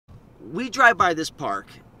we drive by this park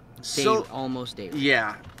almost daily.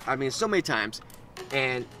 Yeah, I mean, so many times,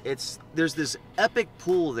 and there's this epic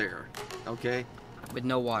pool there, okay? With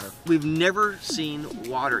no water. We've never seen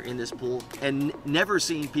water in this pool, and never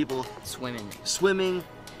seen people swimming.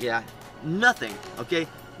 Yeah, nothing. Okay,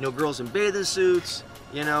 no girls in bathing suits.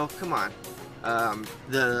 You know, come on.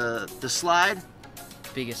 The slide.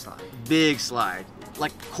 Biggest slide. Big slide.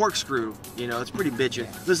 Like corkscrew. You know, it's pretty bitchin'.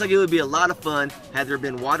 Looks like it would be a lot of fun had there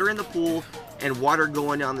been water in the pool and water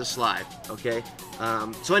going down the slide. Okay.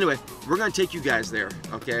 So anyway, we're gonna take you guys there.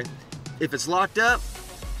 Okay. If it's locked up,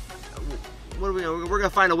 we're gonna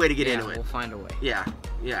find a way to get into it. We'll find a way. Yeah.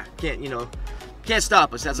 Can't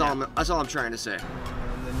stop us. That's all I'm trying to say.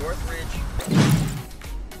 The North Ridge.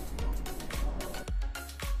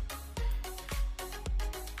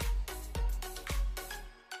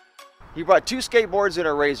 He brought 2 skateboards and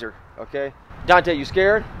a razor. Okay. Daunte, you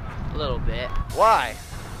scared? A little bit. Why?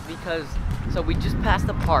 Because we just passed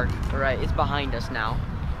the park. All right, it's behind us now,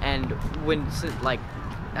 and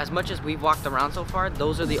as much as we've walked around so far,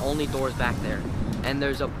 those are the only doors back there. And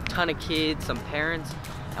there's a ton of kids, some parents,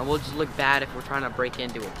 and we'll just look bad if we're trying to break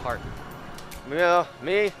into a park. Well,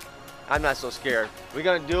 me, I'm not so scared. We're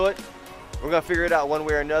gonna do it. We're gonna figure it out one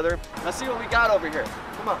way or another. Let's see what we got over here.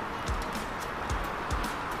 Come on.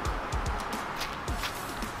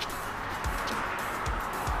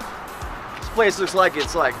 This place looks like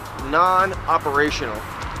it's like non-operational.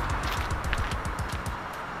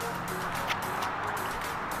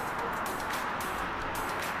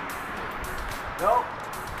 Nope.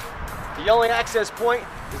 The only access point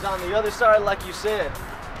is on the other side, like you said.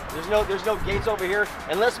 There's no gates over here.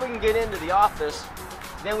 Unless we can get into the office,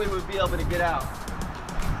 then we would be able to get out.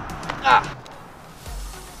 Ah!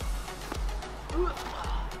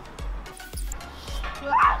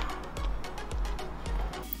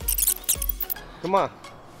 Come on.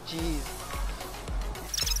 Jeez.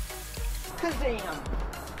 Kazam!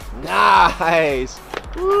 Nice!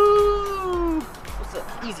 Woo! What's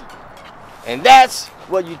up? Easy. And that's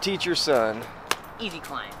what you teach your son. Easy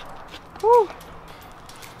climb. Woo!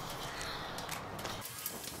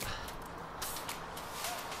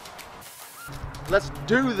 Let's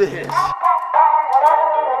do this.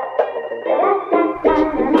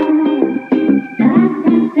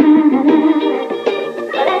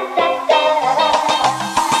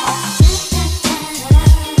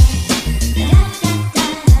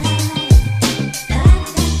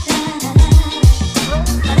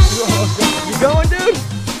 You going, dude?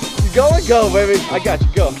 You going? Go, baby. I got you.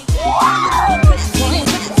 Go.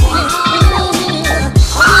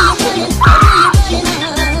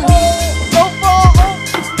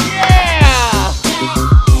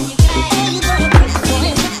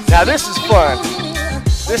 Now this is fun.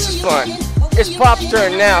 This is fun. It's Pop's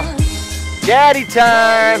turn now. Daddy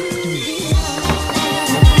time. You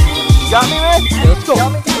got me, man? Yeah, let's go.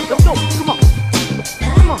 Got me? Let's go. Come on.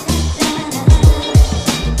 Come on.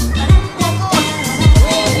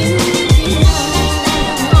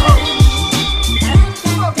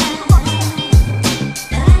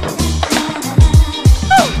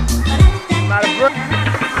 Not a grip.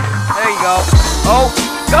 There you go. Oh,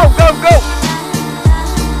 go, go, go.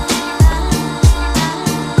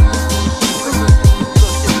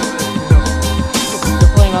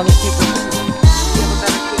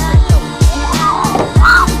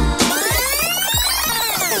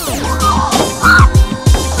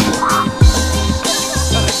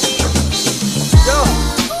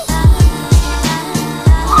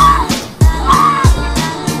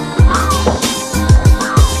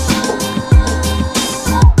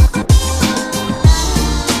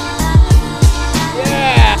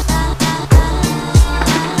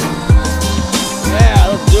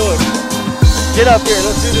 Get up here,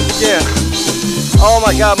 let's do this again. Oh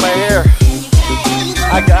my God, my hair.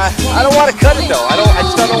 I don't want to cut it though. I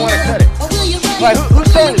just don't want to cut it. Right,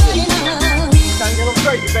 whose turn is it? Time to get a little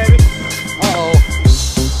crazy, baby. Uh-oh.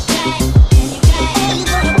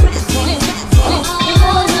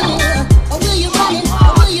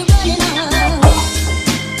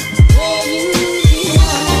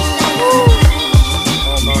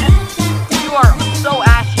 You are so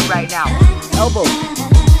ashy right now. Elbow.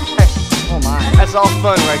 Oh my. That's all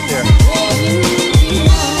fun right there.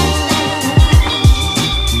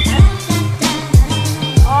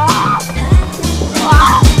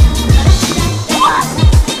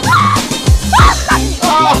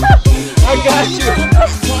 I got you.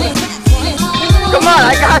 Come on,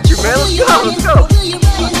 I got you, man. Let's go, let's go.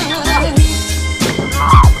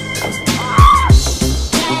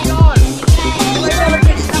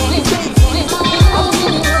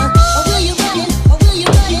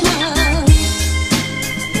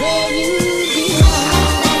 Where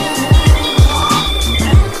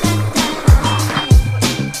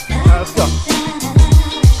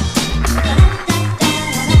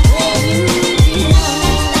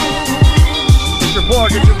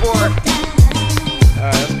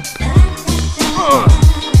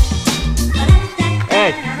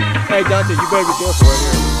Hey, Daunte, you better be careful right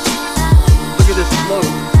here. Look at this slope.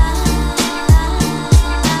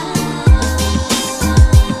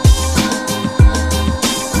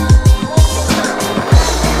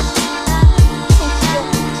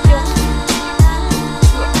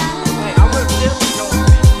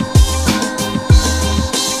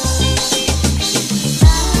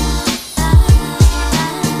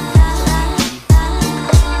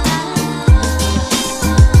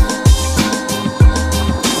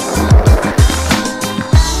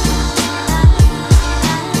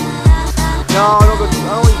 No, don't go too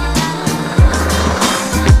early.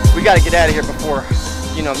 We gotta get out of here before,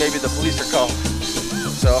 you know, maybe the police are called.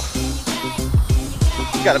 So,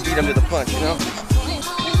 you gotta beat them to the punch, you know?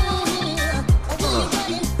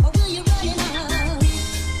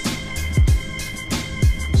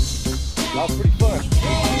 That was pretty fun.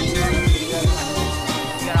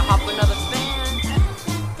 You gotta hop another fan.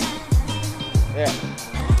 Yeah.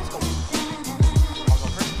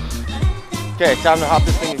 Okay, time to hop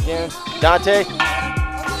this thing again. Daunte,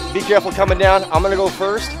 be careful coming down. I'm gonna go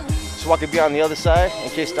first, so I can be on the other side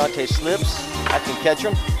in case Daunte slips. I can catch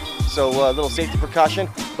him. So a little safety precaution.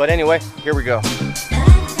 But anyway, here we go. I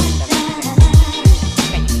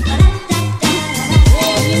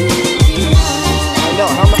know,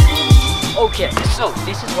 how much? Okay, so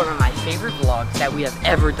this is one of my favorite vlogs that we have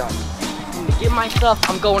ever done. I'm gonna get my stuff.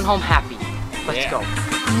 I'm going home happy. Let's go.